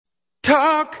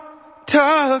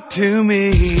Talk to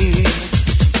me.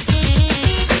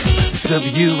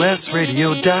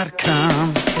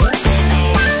 WSRadio.com.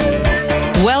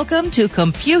 Welcome to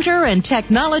Computer and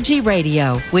Technology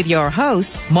Radio with your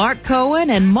hosts, Mark Cohen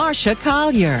and Marcia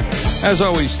Collier. As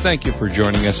always, thank you for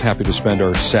joining us. Happy to spend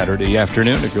our Saturday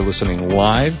afternoon. If you're listening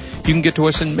live, you can get to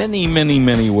us in many, many,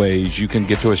 many ways. You can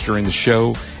get to us during the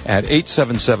show at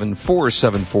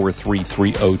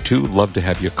 877-474-3302. Love to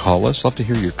have you call us. Love to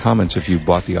hear your comments if you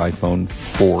bought the iPhone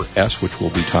 4S, which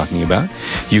we'll be talking about.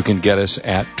 You can get us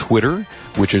at Twitter,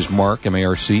 which is Mark,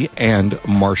 M-A-R-C, and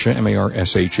Marcia,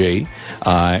 M-A-R-S-H-A.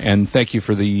 And thank you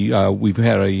for we've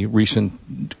had a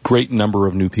recent great number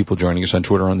of new people joining us on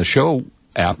Twitter on the show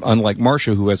app, unlike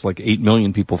Marcia, who has like 8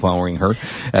 million people following her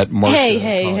at Marcia.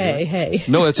 Hey.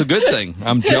 No, it's a good thing.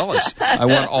 I'm jealous. I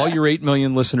want all your 8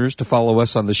 million listeners to follow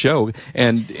us on the show.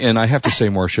 And I have to say,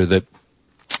 Marcia, that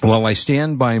while I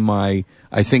stand by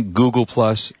I think Google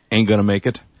Plus ain't gonna make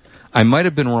it, I might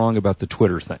have been wrong about the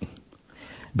Twitter thing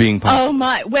being popular. Oh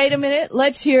my, wait a minute,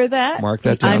 let's hear that. Mark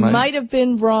that down. I might have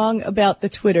been wrong about the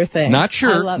Twitter thing. Not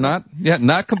sure,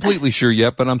 not completely sure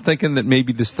yet, but I'm thinking that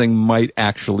maybe this thing might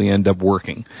actually end up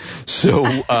working.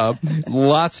 So,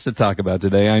 lots to talk about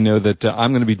today. I know that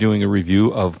I'm going to be doing a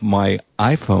review of my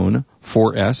iPhone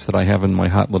 4S that I have in my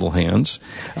hot little hands.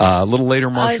 A little later,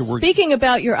 Marcia, speaking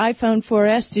about your iPhone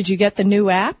 4S, did you get the new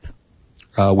app?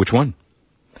 Which one?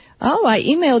 Oh, I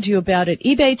emailed you about it.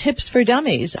 eBay Tips for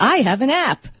Dummies. I have an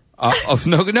app.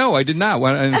 No, I did not.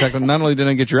 In fact, not only did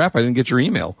I get your app, I didn't get your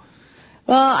email.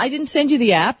 Well, I didn't send you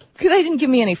the app because they didn't give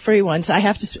me any free ones. I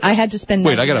had to spend.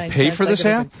 Wait, I got to pay for this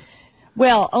app?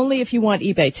 Well, only if you want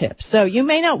eBay tips. So you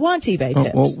may not want eBay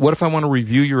tips. Well, what if I want to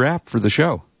review your app for the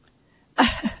show?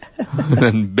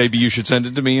 Then maybe you should send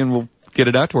it to me and we'll get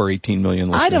it out to our 18 million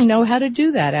listeners. I don't know how to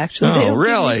do that, actually. They don't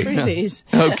really? Give me freebies.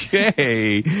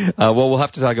 Okay. Well, we'll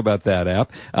have to talk about that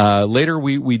app. Later,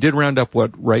 we did round up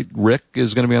Rick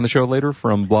is going to be on the show later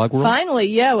from Blog World? Finally,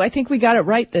 yeah. I think we got it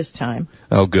right this time.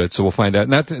 Oh, good. So we'll find out.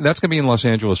 And that's going to be in Los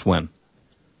Angeles when?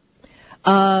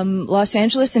 Los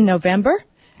Angeles in November.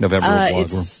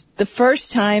 It's the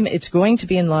first time it's going to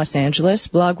be in Los Angeles,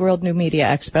 Blog World New Media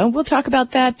Expo. We'll talk about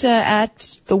that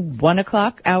at the 1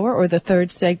 o'clock hour or the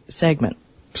third segment.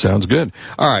 Sounds good.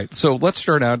 All right, so let's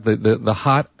start out. The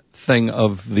hot thing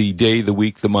of the day, the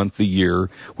week, the month, the year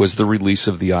was the release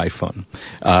of the iPhone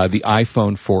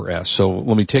 4S. So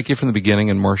let me take you from the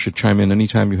beginning, and Marcia, chime in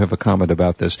anytime you have a comment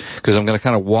about this, because I'm going to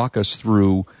kind of walk us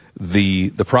through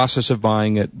the process of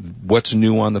buying it, what's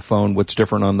new on the phone, what's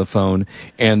different on the phone,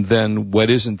 and then what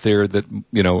isn't there that,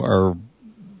 are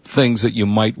things that you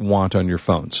might want on your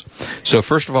phones. So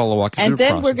first of all, I'll walk you through the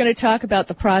process. And then we're going to talk about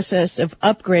the process of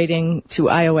upgrading to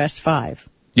iOS 5.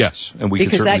 Yes, and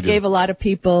because that gave a lot of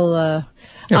people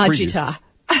agita.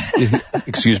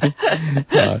 Excuse me.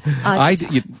 I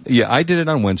did it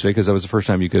on Wednesday because that was the first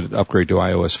time you could upgrade to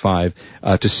iOS 5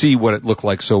 to see what it looked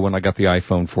like. So when I got the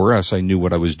iPhone 4S, I knew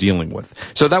what I was dealing with.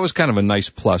 So that was kind of a nice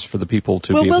plus for the people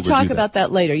to be able to do that. We'll talk about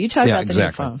that later. You talk about the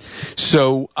new phone.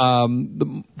 So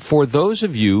for those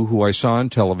of you who I saw on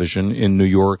television in New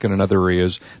York and in other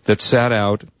areas that sat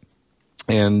out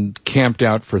and camped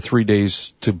out for 3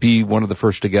 days to be one of the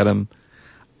first to get them,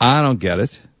 I don't get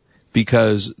it.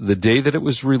 Because the day that it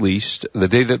was released, the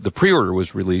day that the pre-order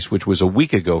was released, which was a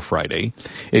week ago Friday,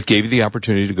 it gave you the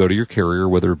opportunity to go to your carrier,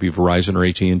 whether it be Verizon or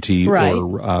AT&T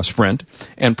or Sprint,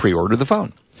 and pre-order the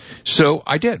phone. So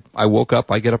I did. I woke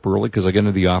up. I get up early because I get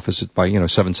into the office at by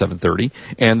 7:30,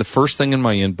 and the first thing in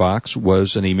my inbox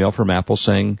was an email from Apple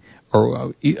saying,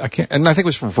 and I think it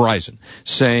was from Verizon,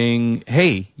 saying,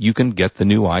 hey, you can get the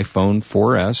new iPhone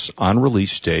 4S on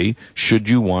release day should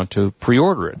you want to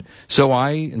pre-order it. So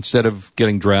instead of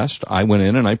getting dressed, I went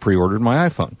in and I pre-ordered my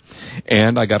iPhone.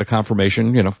 And I got a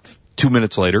confirmation, 2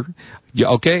 minutes later,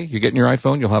 okay, you're getting your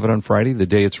iPhone, you'll have it on Friday, the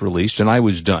day it's released, and I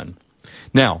was done.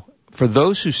 Now, for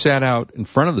those who sat out in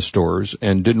front of the stores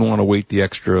and didn't want to wait the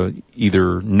extra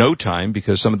either no time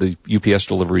because some of the UPS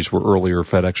deliveries were earlier,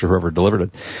 FedEx or whoever delivered it,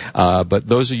 but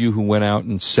those of you who went out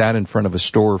and sat in front of a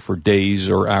store for days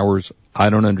or hours, I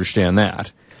don't understand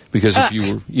that. Because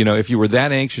if you were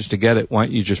that anxious to get it, why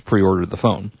don't you just pre-order the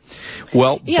phone?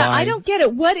 Well, I don't get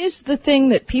it. What is the thing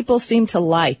that people seem to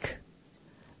like?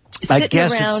 Sitting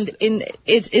around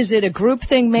is it a group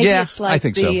thing? Maybe it's like I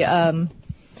think so.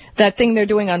 That thing they're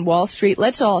doing on Wall Street.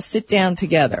 Let's all sit down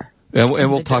together. And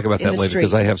we'll talk about that later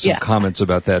because I have some comments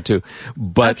about that too.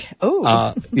 But,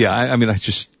 we'll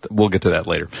get to that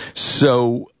later.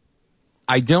 So,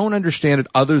 I don't understand it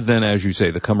other than, as you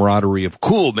say, the camaraderie of,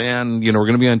 cool, man, we're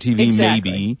going to be on TV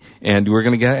maybe, and we're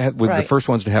going to get the first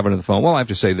ones to have it on the phone. Well, I have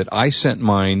to say that I sent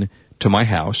mine to my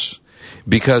house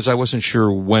because I wasn't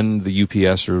sure when the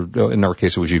UPS, or in our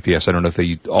case it was UPS, I don't know if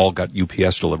they all got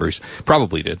UPS deliveries,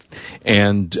 probably did.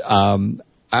 And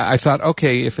I thought,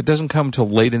 okay, if it doesn't come till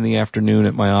late in the afternoon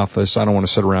at my office, I don't want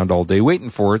to sit around all day waiting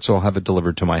for it, so I'll have it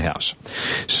delivered to my house.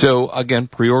 So again,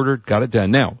 pre-ordered, got it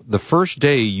done. Now, the first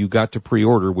day you got to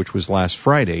pre-order, which was last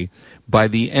Friday, by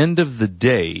the end of the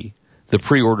day, the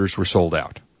pre-orders were sold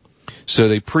out. So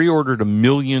they pre-ordered 1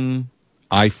 million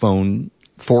iPhone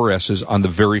 4S's on the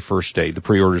very first day. The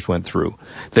pre-orders went through.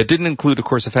 That didn't include, of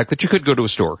course, the fact that you could go to a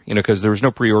store, because there was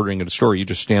no pre-ordering at a store. You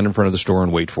just stand in front of the store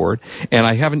and wait for it. And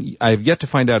I have yet to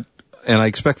find out, and I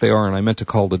expect they are, and I meant to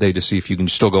call today to see if you can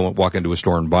still go and walk into a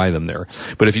store and buy them there.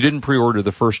 But if you didn't pre-order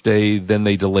the first day, then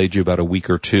they delayed you about a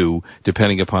week or two,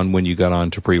 depending upon when you got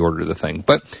on to pre-order the thing.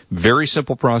 But very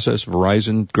simple process.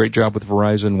 Verizon, great job with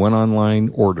Verizon, went online,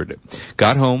 ordered it.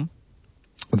 Got home.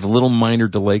 With a little minor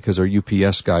delay because our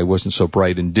UPS guy wasn't so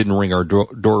bright and didn't ring our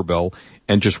doorbell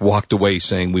and just walked away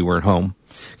saying we weren't home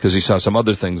because he saw some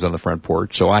other things on the front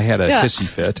porch. So I had a hissy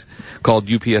fit,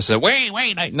 called UPS, said, wait,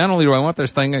 not only do I want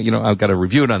this thing, I've got to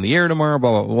review it on the air tomorrow,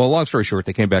 blah, blah, blah. Well, long story short,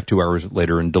 they came back 2 hours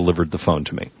later and delivered the phone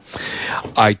to me.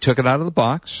 I took it out of the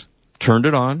box, turned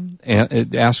it on, and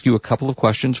it asked you a couple of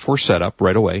questions for setup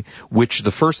right away, which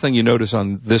the first thing you notice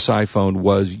on this iPhone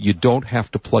was you don't have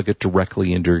to plug it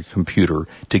directly into your computer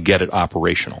to get it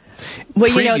operational.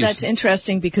 Well, that's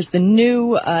interesting because the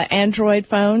new Android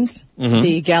phones,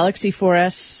 the Galaxy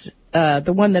 4S,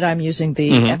 the one that I'm using,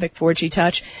 the Epic 4G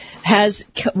Touch, has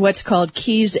what's called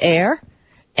Keys Air,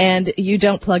 and you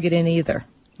don't plug it in either.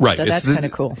 Right. So that's kind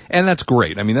of cool. And that's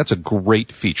great. I mean, that's a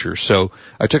great feature. So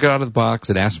I took it out of the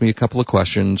box. It asked me a couple of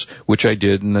questions, which I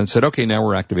did, and then said, okay, now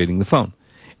we're activating the phone.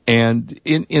 And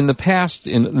in the past,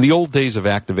 in the old days of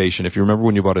activation, if you remember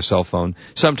when you bought a cell phone,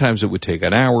 sometimes it would take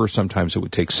an hour, sometimes it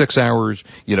would take 6 hours.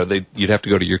 You'd have to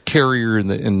go to your carrier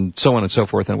and so on and so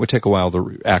forth, and it would take a while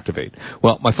to activate.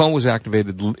 Well, my phone was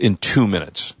activated in 2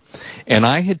 minutes. And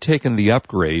I had taken the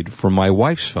upgrade from my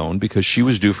wife's phone because she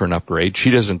was due for an upgrade. She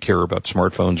doesn't care about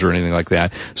smartphones or anything like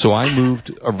that. So I moved,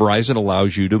 Verizon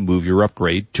allows you to move your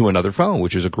upgrade to another phone,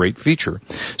 which is a great feature.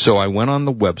 So I went on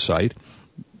the website,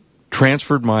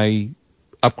 transferred my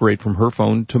upgrade from her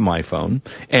phone to my phone.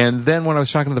 And then when I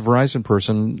was talking to the Verizon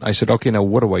person, I said, okay, now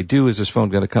what do I do? Is this phone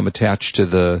going to come attached to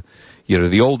the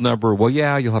old number? Well,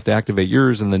 yeah, you'll have to activate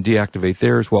yours and then deactivate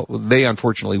theirs. Well, they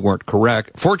unfortunately weren't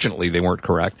correct. Fortunately, they weren't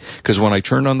correct because when I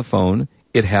turned on the phone,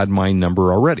 it had my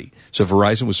number already. So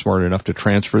Verizon was smart enough to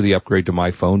transfer the upgrade to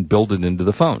my phone, build it into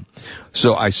the phone.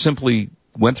 So I simply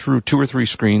went through 2 or 3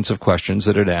 screens of questions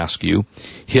that it asked you,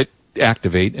 hit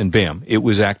activate, and bam, it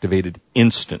was activated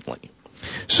instantly.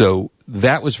 So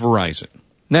that was Verizon.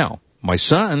 Now, my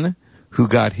son, who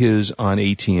got his on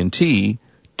AT&T,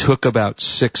 took about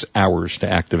 6 hours to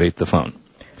activate the phone.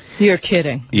 You're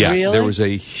kidding. Yeah, really? There was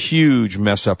a huge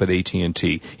mess up at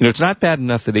AT&T. It's not bad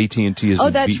enough that AT&T is.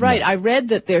 Oh, that's right. I read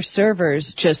that their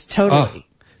servers just totally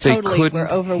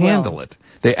were overwhelmed. Handle it.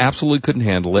 They absolutely couldn't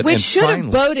handle it. Which should have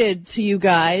voted to you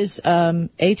guys,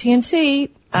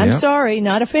 AT&T. I'm sorry,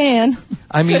 not a fan.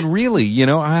 I mean, really,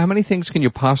 how many things can you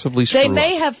possibly screw up? They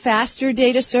may have faster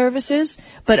data services,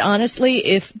 but honestly,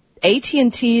 if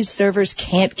AT&T's servers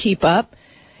can't keep up,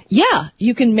 yeah,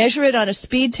 you can measure it on a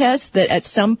speed test that at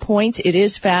some point it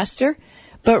is faster,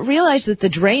 but realize that the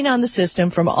drain on the system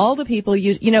from all the people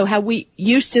how we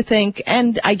used to think,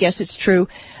 and I guess it's true,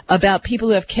 about people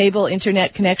who have cable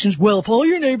internet connections. Well, if all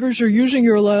your neighbors are using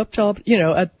your laptop,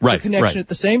 at the connection at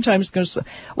the same time, it's going to.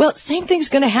 Well, same thing's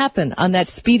going to happen on that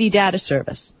speedy data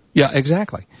service. Yeah,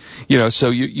 exactly. So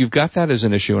you've got that as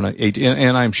an issue,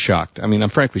 and I'm shocked. I mean, I'm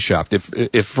frankly shocked. If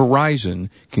Verizon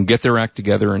can get their act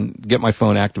together and get my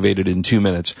phone activated in 2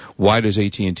 minutes, why does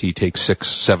AT&T take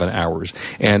 6-7 hours?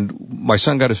 And my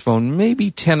son got his phone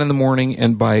maybe 10 in the morning,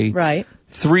 and by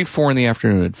 3-4 in the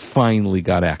afternoon, it finally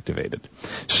got activated.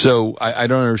 So I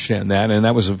don't understand that, and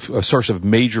that was a source of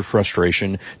major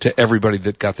frustration to everybody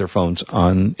that got their phones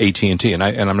on AT&T. And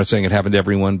I'm not saying it happened to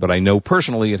everyone, but I know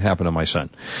personally it happened to my son.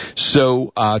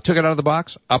 So took it out of the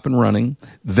box, up and running.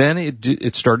 Then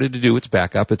it started to do its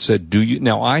backup. It said,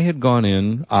 now I had gone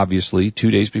in, obviously, 2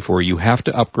 days before. You have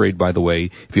to upgrade, by the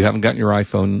way. If you haven't gotten your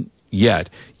iPhone yet,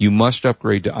 you must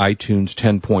upgrade to iTunes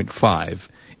 10.5.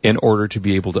 in order to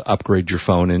be able to upgrade your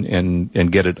phone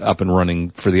and get it up and running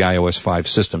for the iOS 5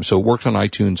 system. So it works on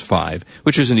iTunes 5,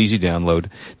 which is an easy download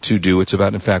to do. It's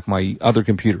about, in fact, my other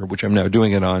computer, which I'm now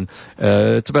doing it on,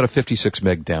 it's about a 56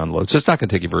 meg download. So it's not going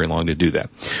to take you very long to do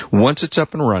that. Once it's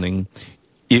up and running,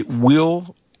 it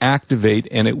will activate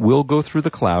and it will go through the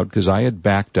cloud because I had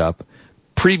backed up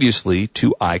previously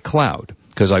to iCloud.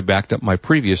 because I backed up my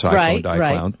previous iPhone to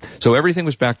iCloud. So everything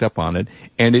was backed up on it,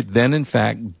 and it then, in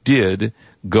fact, did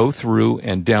go through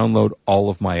and download all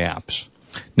of my apps.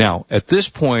 Now, at this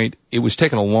point, it was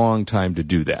taking a long time to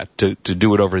do that, to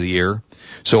do it over the air.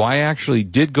 So I actually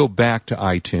did go back to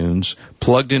iTunes,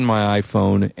 plugged in my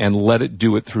iPhone, and let it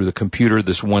do it through the computer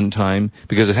this one time,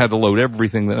 because it had to load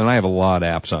everything, and I have a lot of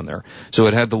apps on there. So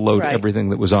it had to load everything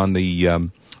that was on the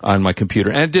on my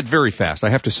computer, and it did very fast. I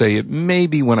have to say, it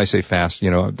maybe when I say fast,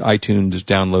 iTunes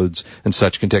downloads and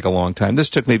such can take a long time.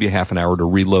 This took maybe half an hour to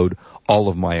reload all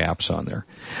of my apps on there.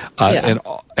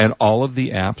 And all of the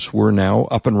apps were now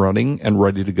up and running and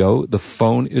ready to go. The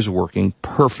phone is working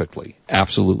perfectly,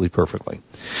 absolutely perfectly.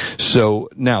 So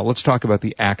now let's talk about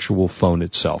the actual phone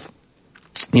itself.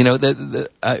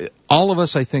 All of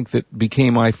us, I think, that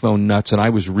became iPhone nuts, and I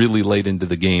was really late into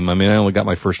the game. I mean, I only got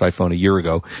my first iPhone a year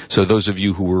ago. So those of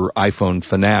you who were iPhone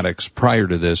fanatics prior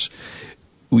to this,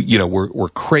 were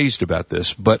crazed about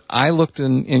this. But I looked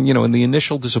and the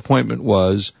initial disappointment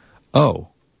was, oh,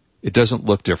 it doesn't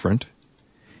look different.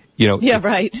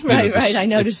 Right. I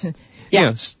noticed it.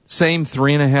 Yeah. Same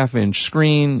 3.5-inch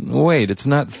screen. Wait, it's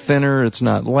not thinner. It's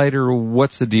not lighter.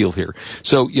 What's the deal here?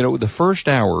 So, the first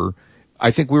hour,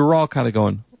 I think we were all kind of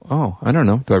going, oh, I don't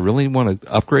know. Do I really want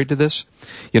to upgrade to this?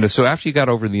 So after you got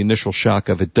over the initial shock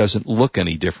of it doesn't look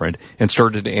any different and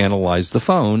started to analyze the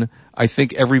phone, I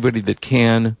think everybody that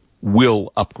can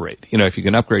will upgrade. If you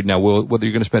can upgrade now, whether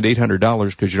you're going to spend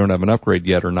 $800 because you don't have an upgrade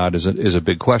yet or not is a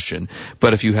big question.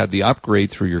 But if you had the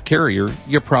upgrade through your carrier,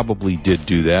 you probably did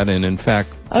do that. And in fact,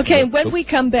 okay, when we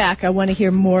come back, I want to hear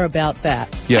more about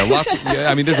that. Yeah,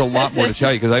 there's a lot more to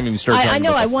tell you because I haven't even started talking about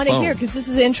the phone. I want to hear because this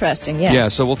is interesting. Yeah. Yeah,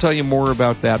 so we'll tell you more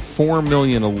about that. 4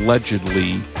 million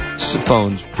allegedly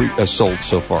phones sold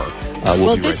so far.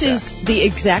 This is the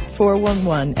Exact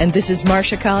 411, and this is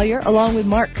Marsha Collier along with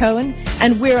Mark Cohen,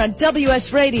 and we're on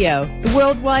WS Radio, the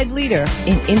worldwide leader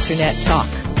in Internet talk.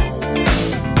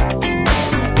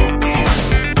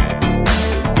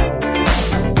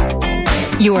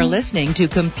 You are listening to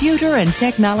Computer and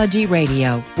Technology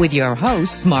Radio with your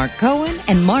hosts Mark Cohen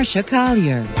and Marsha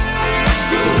Collier.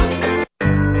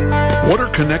 What are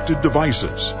connected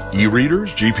devices?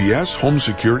 E-readers, GPS, home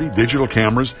security, digital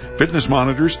cameras, fitness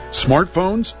monitors,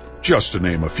 smartphones, just to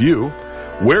name a few.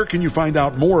 Where can you find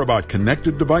out more about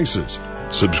connected devices?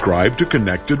 Subscribe to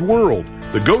Connected World,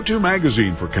 the go-to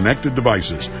magazine for connected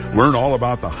devices. Learn all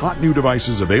about the hot new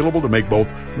devices available to make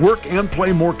both work and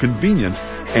play more convenient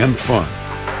and fun.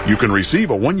 You can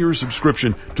receive a 1-year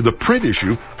subscription to the print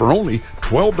issue for only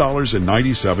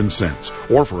 $12.97.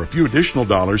 Or for a few additional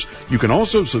dollars, you can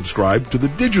also subscribe to the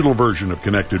digital version of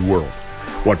Connected World.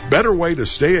 What better way to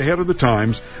stay ahead of the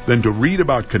times than to read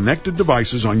about connected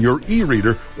devices on your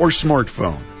e-reader or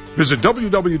smartphone? Visit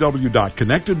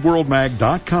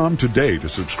www.connectedworldmag.com today to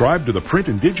subscribe to the print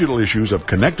and digital issues of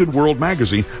Connected World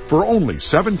magazine for only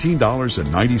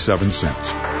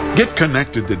 $17.97. Get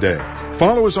connected today.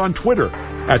 Follow us on Twitter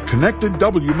at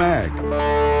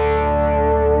ConnectedWMag.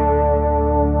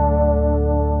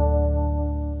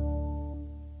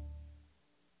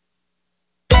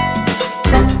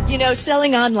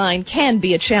 Selling online can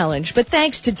be a challenge, but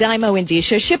thanks to Dymo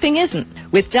Indicia, shipping isn't.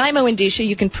 With Dymo Indicia,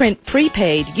 you can print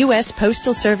prepaid U.S.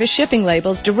 Postal Service shipping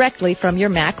labels directly from your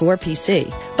Mac or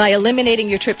PC. By eliminating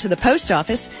your trip to the post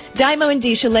office, Dymo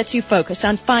Indicia lets you focus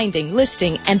on finding,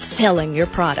 listing, and selling your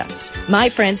products. My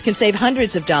friends can save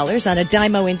hundreds of dollars on a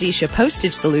Dymo Indicia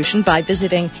postage solution by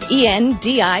visiting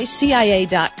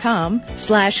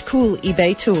endicia.com/cool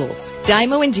eBay tools.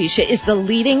 Dymo Indicia is the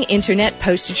leading internet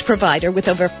postage provider with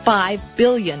over $5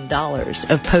 billion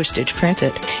of postage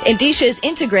printed. Indicia is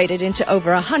integrated into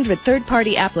over 100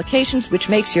 third-party applications, which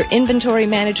makes your inventory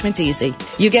management easy.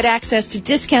 You get access to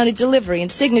discounted delivery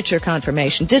and signature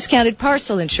confirmation, discounted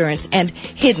parcel insurance, and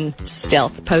hidden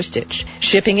stealth postage.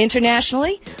 Shipping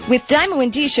internationally? With Dymo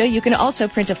Indicia, you can also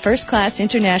print a first-class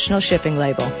international shipping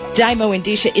label. Dymo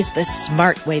Indicia is the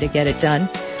smart way to get it done.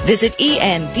 Visit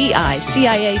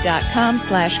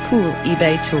endicia.com/cool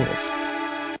eBay tools.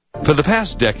 For the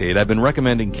past decade, I've been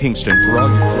recommending Kingston for all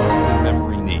your drive and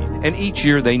memory need, and each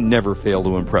year they never fail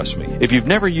to impress me. If you've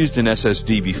never used an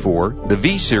SSD before, the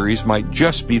V-Series might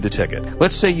just be the ticket.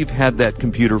 Let's say you've had that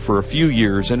computer for a few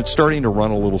years and it's starting to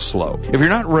run a little slow. If you're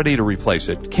not ready to replace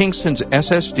it, Kingston's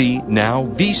SSD Now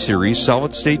V-Series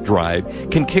solid-state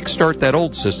drive can kickstart that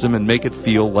old system and make it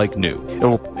feel like new.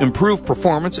 It'll improve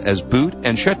performance as boot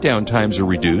and shutdown times are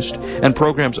reduced, and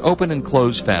programs open and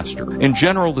close faster. In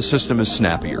general, the system is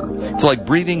snappier. It's like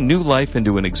breathing new life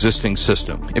into an existing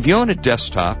system. If you own a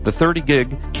desktop, the the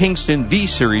 30-gig Kingston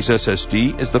V-Series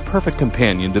SSD is the perfect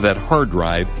companion to that hard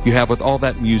drive you have with all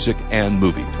that music and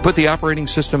movies. Put the operating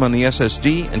system on the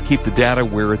SSD and keep the data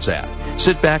where it's at.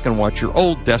 Sit back and watch your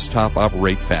old desktop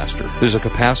operate faster. There's a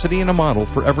capacity and a model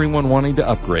for everyone wanting to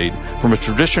upgrade from a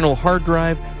traditional hard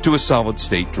drive to a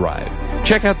solid-state drive.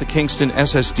 Check out the Kingston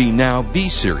SSD Now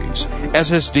V-Series.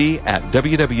 SSD at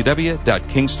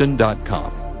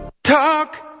www.kingston.com.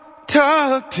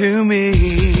 Talk to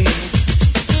me.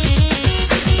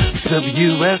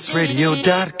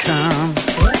 WSRadio.com.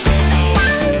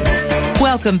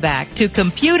 Welcome back to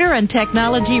Computer and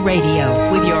Technology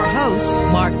Radio with your hosts,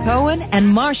 Mark Cohen and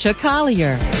Marcia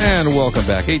Collier. And welcome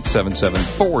back,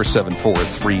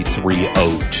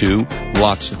 877-474-3302.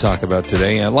 Lots to talk about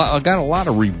today. I got a lot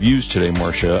of reviews today,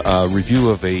 Marcia. A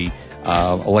review of a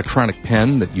electronic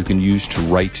pen that you can use to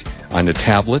write on a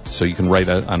tablet, so you can write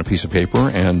on a piece of paper,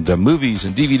 and movies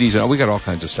and DVDs. We got all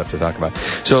kinds of stuff to talk about.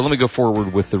 So let me go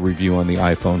forward with the review on the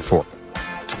iPhone 4.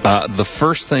 The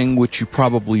first thing, which you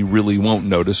probably really won't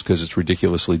notice because it's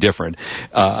ridiculously different,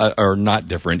 or not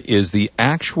different, is the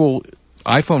actual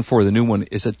iPhone 4, the new one,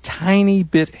 is a tiny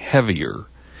bit heavier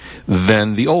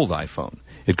than the old iPhone.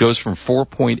 It goes from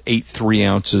 4.83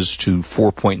 ounces to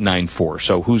 4.94.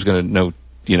 So who's going to know,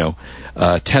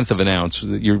 a tenth of an ounce?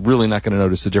 You're really not going to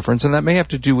notice the difference, and that may have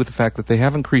to do with the fact that they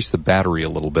have increased the battery a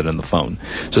little bit in the phone.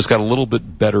 So it's got a little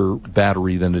bit better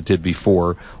battery than it did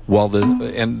before.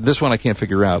 And this one I can't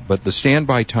figure out, but the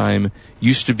standby time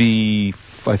used to be,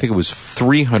 I think it was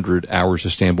 300 hours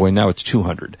of standby. Now it's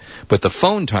 200. But the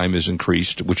phone time is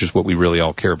increased, which is what we really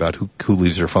all care about. Who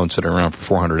leaves their phone sitting around for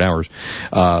 400 hours?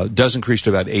 Does increase to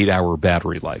about 8-hour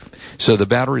battery life. So the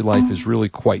battery life is really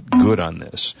quite good on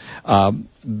this.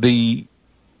 The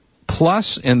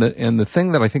plus and the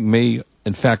thing that I think may,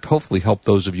 in fact, hopefully help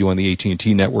those of you on the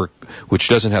AT&T network, which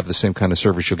doesn't have the same kind of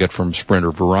service you'll get from Sprint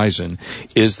or Verizon,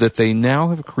 is that they now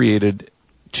have created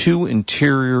 2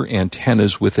 interior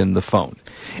antennas within the phone.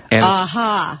 And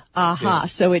Yeah.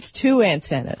 So it's 2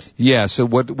 antennas. Yeah, so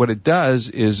what it does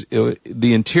is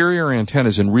the interior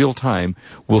antennas in real time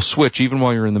will switch, even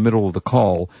while you're in the middle of the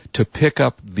call, to pick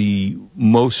up the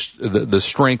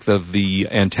strength of the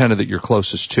antenna that you're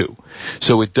closest to.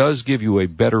 So it does give you a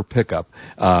better pickup,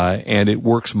 and it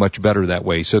works much better that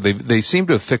way. So they seem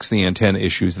to have fixed the antenna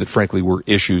issues that frankly were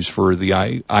issues for the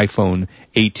iPhone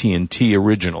AT&T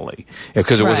originally,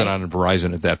 because it wasn't on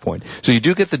Verizon at that point. So you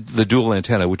do get the dual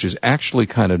antenna, which is actually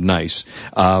kind of nice.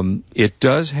 It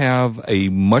does have a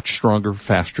much stronger,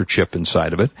 faster chip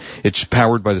inside of it. It's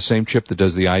powered by the same chip that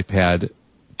does the iPad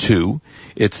 2.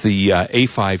 It's the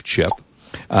A5 chip.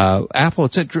 Apple,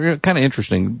 it's kind of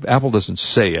interesting. Apple doesn't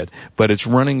say it, but it's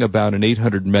running about an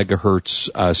 800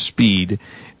 megahertz speed,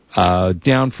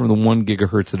 down from the 1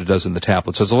 gigahertz that it does in the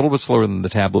tablet. So it's a little bit slower than the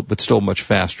tablet, but still much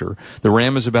faster. The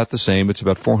RAM is about the same. It's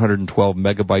about 412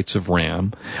 megabytes of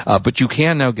RAM. But you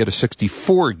can now get a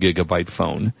 64 gigabyte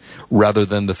phone rather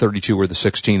than the 32 or the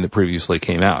 16 that previously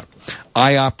came out.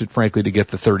 I opted, frankly, to get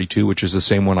the 32, which is the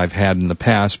same one I've had in the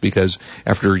past, because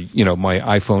after, my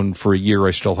iPhone for a year,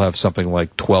 I still have something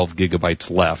like 12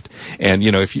 gigabytes left. And,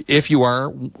 if you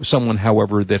are someone,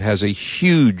 however, that has a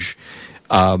huge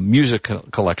music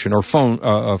collection or phone,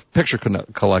 picture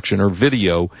collection or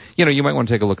video, you might want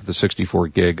to take a look at the 64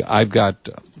 gig. I've got,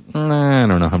 I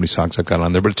don't know how many songs I've got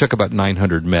on there, but it took about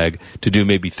 900 meg to do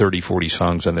maybe 30, 40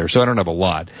 songs on there. So I don't have a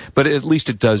lot, but at least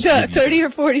it does. 30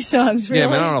 or 40 songs, really? Yeah,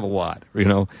 I don't have a lot,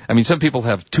 some people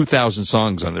have 2,000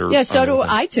 songs on their. Yeah, so do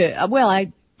I too. Well,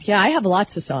 I have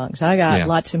lots of songs. I got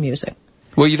lots of music.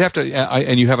 Well, you'd have to,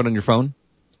 and you have it on your phone?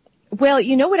 Well,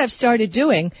 you know what I've started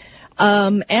doing?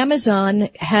 Amazon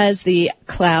has the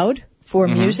cloud for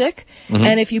music,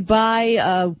 and if you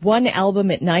buy one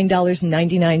album at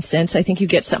 $9.99, I think you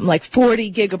get something like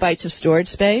 40 gigabytes of storage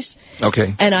space.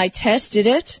 Okay. And I tested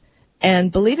it,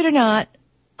 and believe it or not,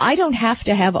 I don't have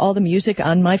to have all the music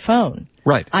on my phone.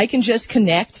 Right. I can just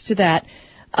connect to that.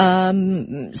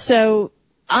 So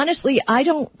honestly,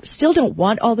 I still don't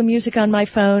want all the music on my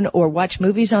phone or watch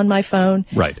movies on my phone.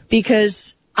 Right.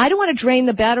 Because I don't want to drain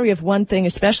the battery of one thing,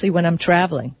 especially when I'm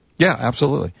traveling. Yeah,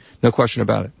 absolutely. No question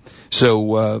about it.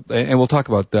 So, and we'll talk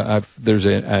about there's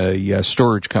a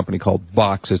storage company called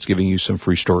Box that's giving you some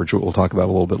free storage, we'll talk about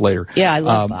a little bit later. Yeah, I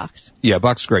love Box. Yeah,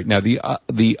 Box is great. Now,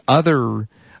 the other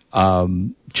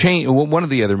One of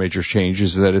the other major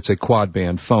changes is that it's a quad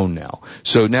band phone now.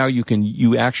 So now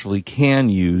you actually can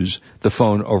use the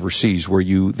phone overseas, where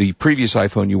the previous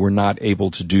iPhone you were not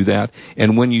able to do that.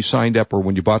 And when you signed up or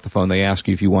when you bought the phone, they ask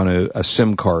you if you want a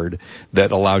SIM card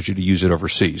that allows you to use it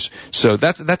overseas. So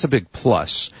that's a big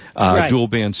plus, right. Dual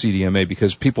band CDMA,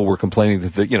 because people were complaining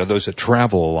that those that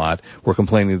travel a lot were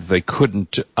complaining that they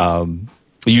couldn't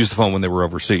use the phone when they were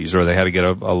overseas, or they had to get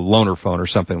a loaner phone or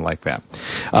something like that.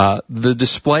 The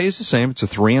display is the same. It's a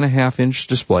 3.5-inch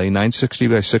display, 960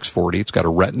 by 640. It's got a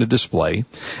Retina display.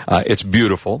 It's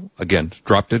beautiful. Again,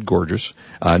 drop dead gorgeous.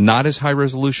 Not as high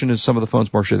resolution as some of the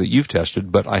phones, Marcia, that you've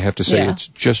tested, but I have to say It's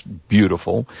just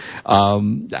beautiful.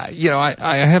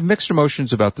 I have mixed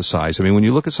emotions about the size. I mean, when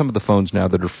you look at some of the phones now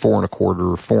that are 4.25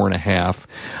 or 4.5,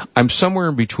 I'm somewhere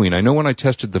in between. I know when I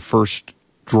tested the first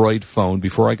Droid phone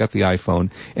before I got the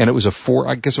iPhone, and it was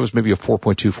I guess it was maybe a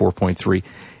 4.2, 4.3.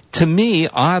 To me,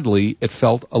 oddly, it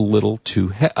felt a little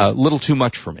too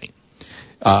much for me.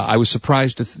 I was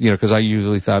surprised, because I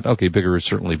usually thought, okay, bigger is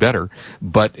certainly better.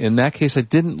 But in that case, I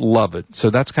didn't love it.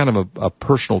 So that's kind of a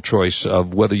personal choice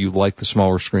of whether you like the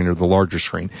smaller screen or the larger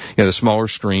screen. The smaller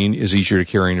screen is easier to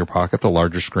carry in your pocket. The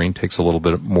larger screen takes a little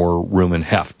bit more room and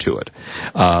heft to it.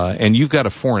 And you've got a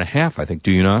 4.5, I think,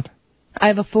 do you not? I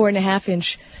have a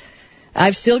 4.5-inch.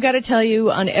 I've still got to tell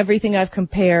you, on everything I've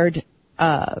compared,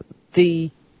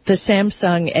 the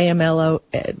Samsung AMLO,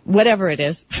 whatever it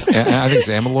is. I think it's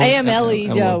AMOLED.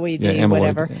 AMLED,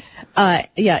 whatever.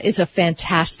 Is a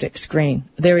fantastic screen.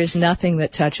 There is nothing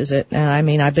that touches it. And I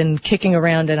mean, I've been kicking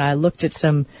around and I looked at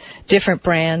some different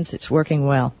brands. It's working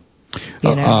well.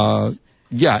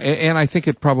 Yeah, and I think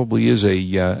it probably is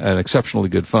an exceptionally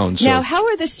good phone. So. Now, how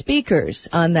are the speakers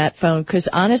on that phone? Because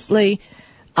honestly,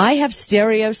 I have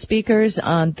stereo speakers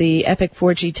on the Epic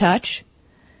 4G Touch,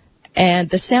 and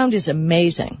the sound is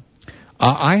amazing.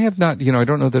 I have not, I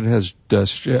don't know that it has,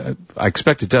 I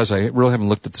expect it does. I really haven't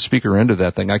looked at the speaker end of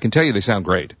that thing. I can tell you they sound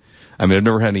great. I mean, I've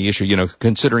never had any issue,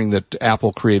 considering that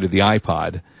Apple created the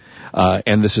iPod.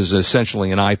 And this is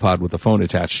essentially an iPod with a phone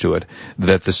attached to it,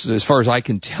 as far as I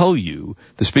can tell you,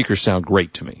 the speakers sound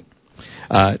great to me.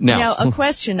 Now, a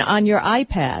question on your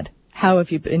iPad. How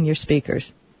have you been your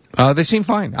speakers? They seem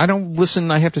fine. I don't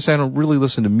have to say I don't really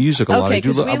listen to music a lot.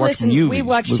 We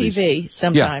watch movies. TV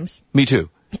sometimes. Yeah, me too.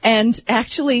 And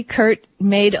actually, Kurt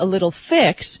made a little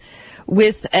fix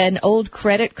with an old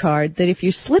credit card that if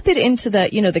you slip it into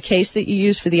the case that you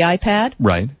use for the iPad.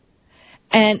 Right.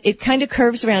 And it kind of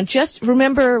curves around. Just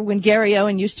remember when Gary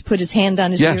Owen used to put his hand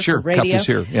on his ear for radio? Yeah,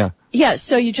 sure, cup his ear, Yeah,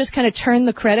 so you just kind of turn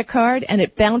the credit card and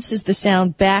it bounces the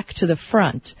sound back to the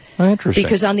front. Oh, interesting.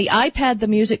 Because on the iPad, the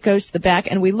music goes to the back,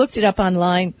 and we looked it up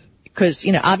online because,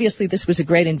 obviously this was a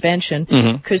great invention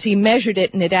because he measured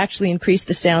it and it actually increased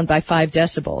the sound by 5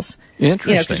 decibels.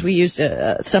 Interesting. Because we used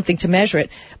something to measure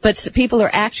it. But people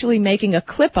are actually making a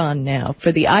clip-on now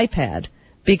for the iPad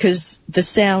because the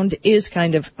sound is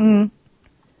kind of,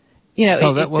 it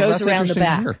goes around the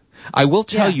back. I will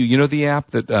tell you, the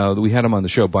app that we had him on the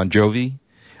show, Bon Jovi,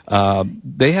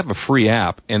 they have a free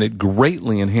app, and it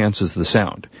greatly enhances the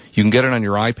sound. You can get it on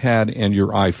your iPad and your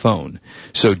iPhone.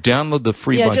 So download the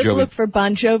free Bon Jovi. Yeah, just look for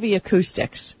Bon Jovi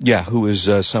Acoustics. Yeah, who is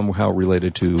somehow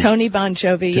related to... Tony Bon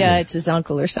Jovi, it's his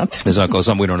uncle or something. His uncle,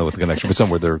 we don't know what the connection, but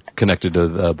somewhere they're connected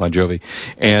to Bon Jovi.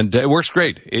 And it works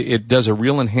great. It does a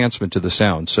real enhancement to the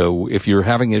sound. So if you're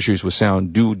having issues with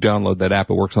sound, do download that app.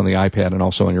 It works on the iPad and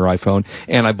also on your iPhone,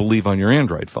 and I believe on your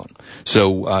Android phone.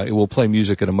 So it will play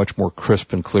music in a much more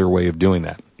crisp and clear way of doing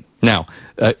that. Now,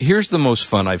 here's the most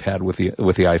fun I've had with the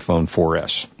iPhone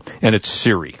 4S, and it's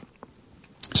Siri.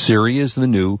 Siri is the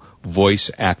new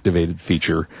voice-activated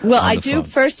feature. Well, I do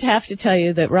first have to tell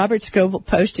you that Robert Scoble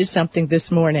posted something this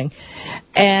morning,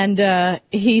 and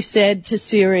he said to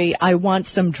Siri, "I want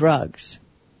some drugs."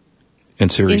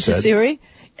 And Siri said?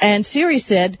 And Siri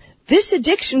said, "This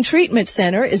addiction treatment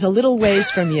center is a little ways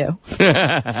from you." There's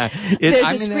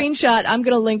a screenshot. I'm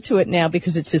going to link to it now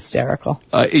because it's hysterical.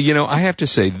 I have to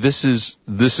say, this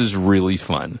is really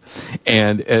fun.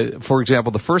 And, for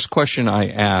example, the first question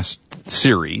I asked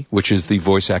Siri, which is the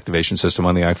voice activation system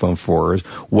on the iPhone 4, is,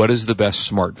 what is the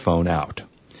best smartphone out?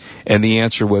 And the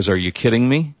answer was, are you kidding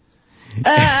me?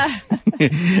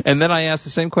 And then I asked the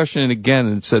same question again,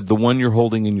 and it said, the one you're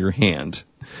holding in your hand.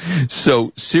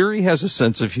 So Siri has a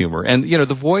sense of humor, and the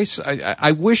voice.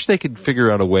 I wish they could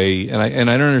figure out a way, and I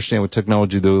don't understand with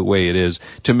technology the way it is,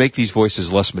 to make these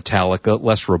voices less metallic,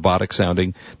 less robotic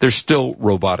sounding. They're still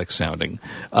robotic sounding,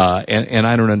 and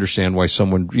I don't understand why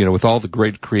someone, with all the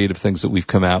great creative things that we've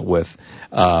come out with,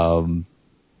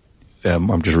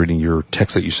 I'm just reading your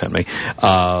text that you sent me,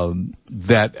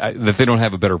 that they don't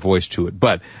have a better voice to it.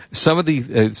 But somebody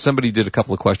did a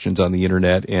couple of questions on the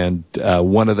internet, and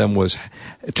one of them was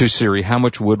to Siri, how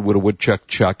much wood would a woodchuck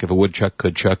chuck if a woodchuck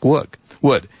could chuck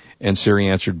wood? And Siri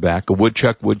answered back, a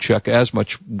woodchuck would chuck as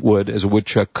much wood as a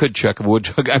woodchuck could chuck a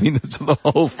woodchuck. I mean, that's the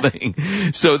whole thing.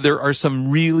 So there are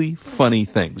some really funny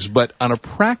things. But on a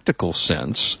practical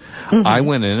sense, I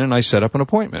went in and I set up an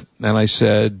appointment. And I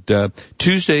said, on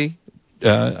Tuesday,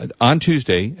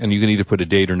 and you can either put a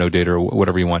date or no date or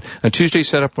whatever you want. On Tuesday,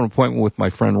 set up an appointment with my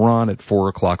friend Ron at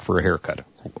 4:00 for a haircut,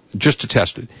 just to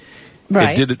test it.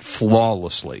 Right. It did it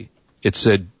flawlessly. It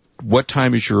said, what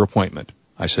time is your appointment?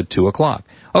 I said 2:00.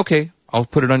 Okay, I'll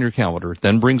put it on your calendar. It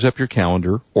then brings up your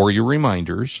calendar or your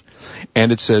reminders,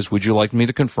 and it says, would you like me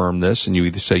to confirm this? And you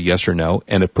either say yes or no,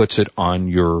 and it puts it on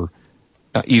your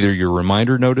either your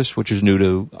reminder notice, which is new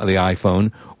to the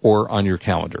iPhone, or on your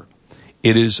calendar.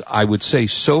 It is, I would say,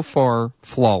 so far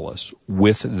flawless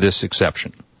with this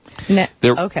exception.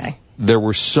 There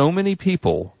were so many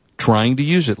people trying to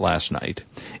use it last night,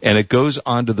 and it goes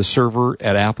onto the server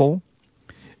at Apple,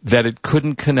 that it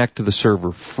couldn't connect to the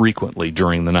server frequently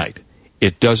during the night.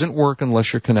 It doesn't work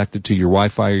unless you're connected to your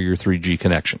Wi-Fi or your 3G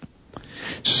connection.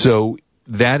 So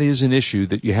that is an issue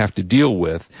that you have to deal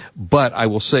with. But I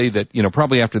will say that,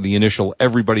 probably after the initial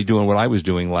everybody doing what I was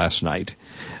doing last night,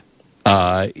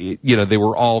 they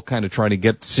were all kind of trying to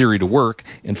get Siri to work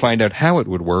and find out how it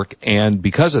would work, and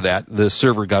because of that, the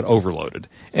server got overloaded.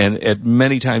 And at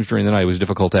many times during the night, it was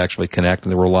difficult to actually connect,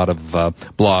 and there were a lot of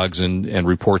blogs and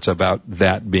reports about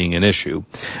that being an issue.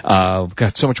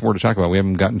 Got so much more to talk about. We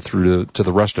haven't gotten through to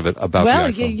the rest of it about the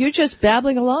iPhone. Well, you're just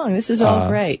babbling along. This is all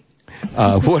great.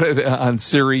 On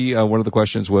Siri, one of the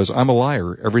questions was, I'm a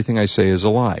liar. Everything I say is a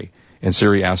lie. And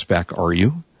Siri asked back, are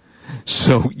you?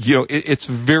 So, it's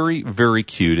very, very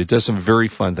cute. It does some very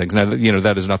fun things. Now,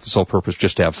 that is not the sole purpose,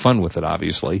 just to have fun with it,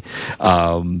 obviously.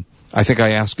 I think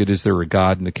I asked it, is there a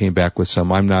God? And it came back with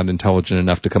some, I'm not intelligent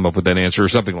enough to come up with that answer or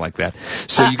something like that.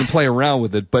 So you can play around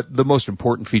with it, but the most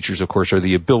important features, of course, are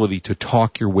the ability to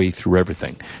talk your way through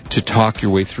everything, to talk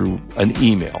your way through an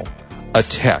email, a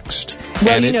text.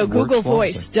 Well, Google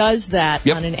Voice does that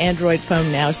on an Android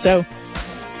phone now, so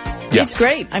it's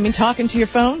great. I mean, talking to your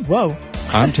phone, whoa.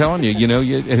 I'm telling you,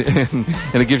 and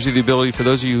it gives you the ability for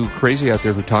those of you crazy out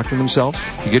there who talk to themselves,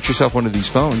 you get yourself one of these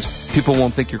phones, people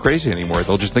won't think you're crazy anymore.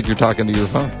 They'll just think you're talking to your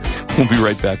phone. We'll be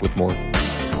right back with more.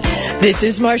 This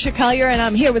is Marcia Collier, and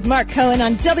I'm here with Mark Cohen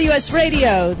on WS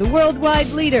Radio, the worldwide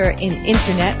leader in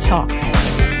Internet talk.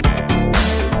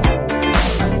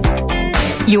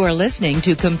 You are listening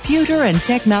to Computer and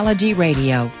Technology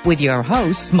Radio with your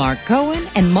hosts, Mark Cohen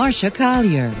and Marcia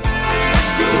Collier.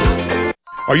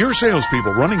 Are your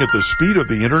salespeople running at the speed of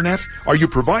the Internet? Are you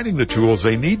providing the tools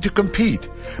they need to compete?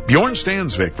 Bjorn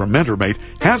Stansvik from MentorMate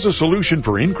has a solution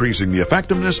for increasing the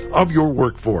effectiveness of your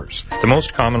workforce. The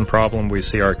most common problem we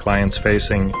see our clients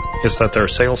facing is that their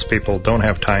salespeople don't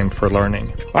have time for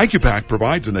learning. IQPAC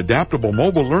provides an adaptable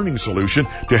mobile learning solution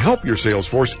to help your sales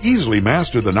force easily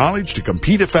master the knowledge to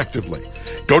compete effectively.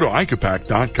 Go to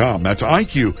IQPAC.com. That's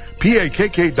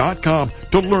IQPACK.com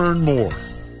to learn more.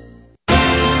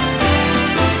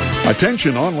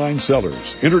 Attention online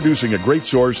sellers, introducing a great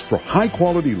source for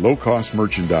high-quality, low-cost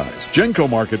merchandise. Genco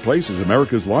Marketplace is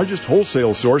America's largest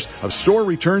wholesale source of store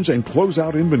returns and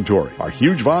closeout inventory. Our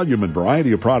huge volume and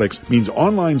variety of products means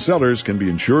online sellers can be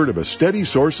ensured of a steady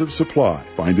source of supply.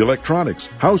 Find electronics,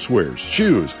 housewares,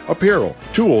 shoes, apparel,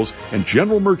 tools, and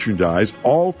general merchandise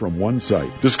all from one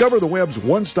site. Discover the web's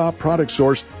one-stop product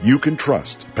source you can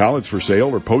trust. Pallets for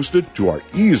sale are posted to our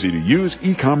easy-to-use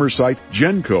e-commerce site,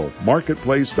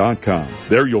 GencoMarketplace.com.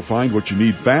 There you'll find what you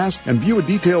need fast and view a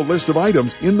detailed list of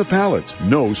items in the pallets.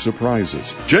 No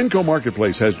surprises. Genco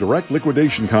Marketplace has direct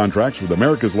liquidation contracts with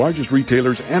America's largest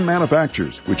retailers and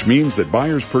manufacturers, which means that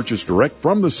buyers purchase direct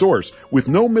from the source with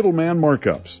no middleman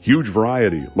markups. Huge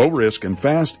variety, low risk, and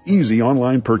fast, easy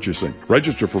online purchasing.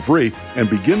 Register for free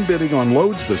and begin bidding on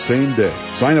loads the same day.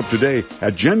 Sign up today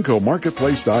at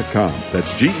GencoMarketplace.com.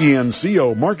 That's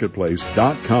GENCO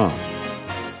Marketplace.com.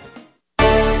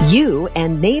 You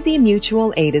and Navy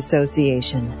Mutual Aid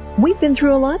Association. We've been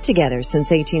through a lot together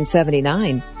since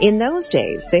 1879. In those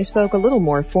days, they spoke a little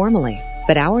more formally,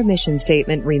 but our mission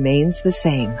statement remains the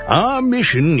same. Our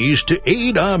mission is to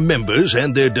aid our members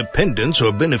and their dependents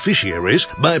or beneficiaries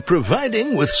by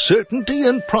providing with certainty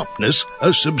and promptness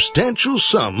a substantial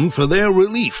sum for their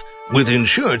relief, with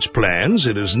insurance plans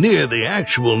at as near the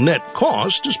actual net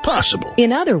cost as possible.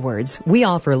 In other words, we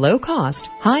offer low-cost,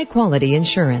 high-quality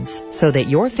insurance so that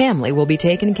your family will be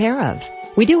taken care of.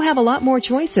 We do have a lot more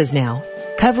choices now.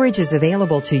 Coverage is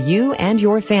available to you and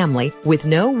your family with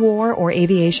no war or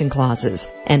aviation clauses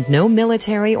and no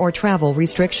military or travel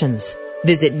restrictions.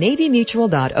 Visit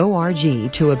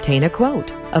NavyMutual.org to obtain a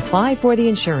quote, apply for the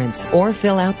insurance, or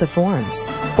fill out the forms.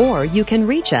 Or you can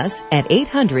reach us at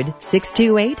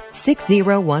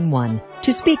 800-628-6011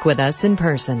 to speak with us in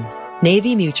person.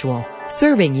 Navy Mutual,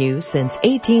 serving you since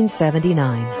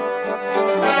 1879.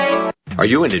 Are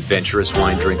you an adventurous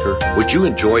wine drinker? Would you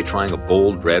enjoy trying a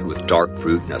bold red with dark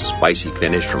fruit and a spicy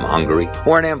finish from Hungary?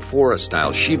 Or an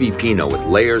Amphora-style Chivi Pinot with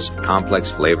layers of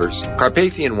complex flavors?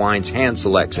 Carpathian Wines hand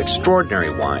selects extraordinary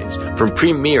wines from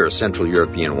premier Central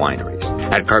European wineries.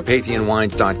 At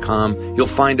CarpathianWines.com, you'll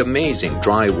find amazing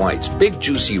dry whites, big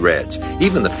juicy reds,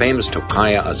 even the famous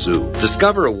Tokaja Azul.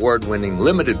 Discover award-winning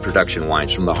limited production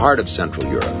wines from the heart of Central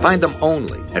Europe. Find them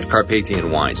only at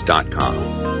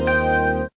CarpathianWines.com.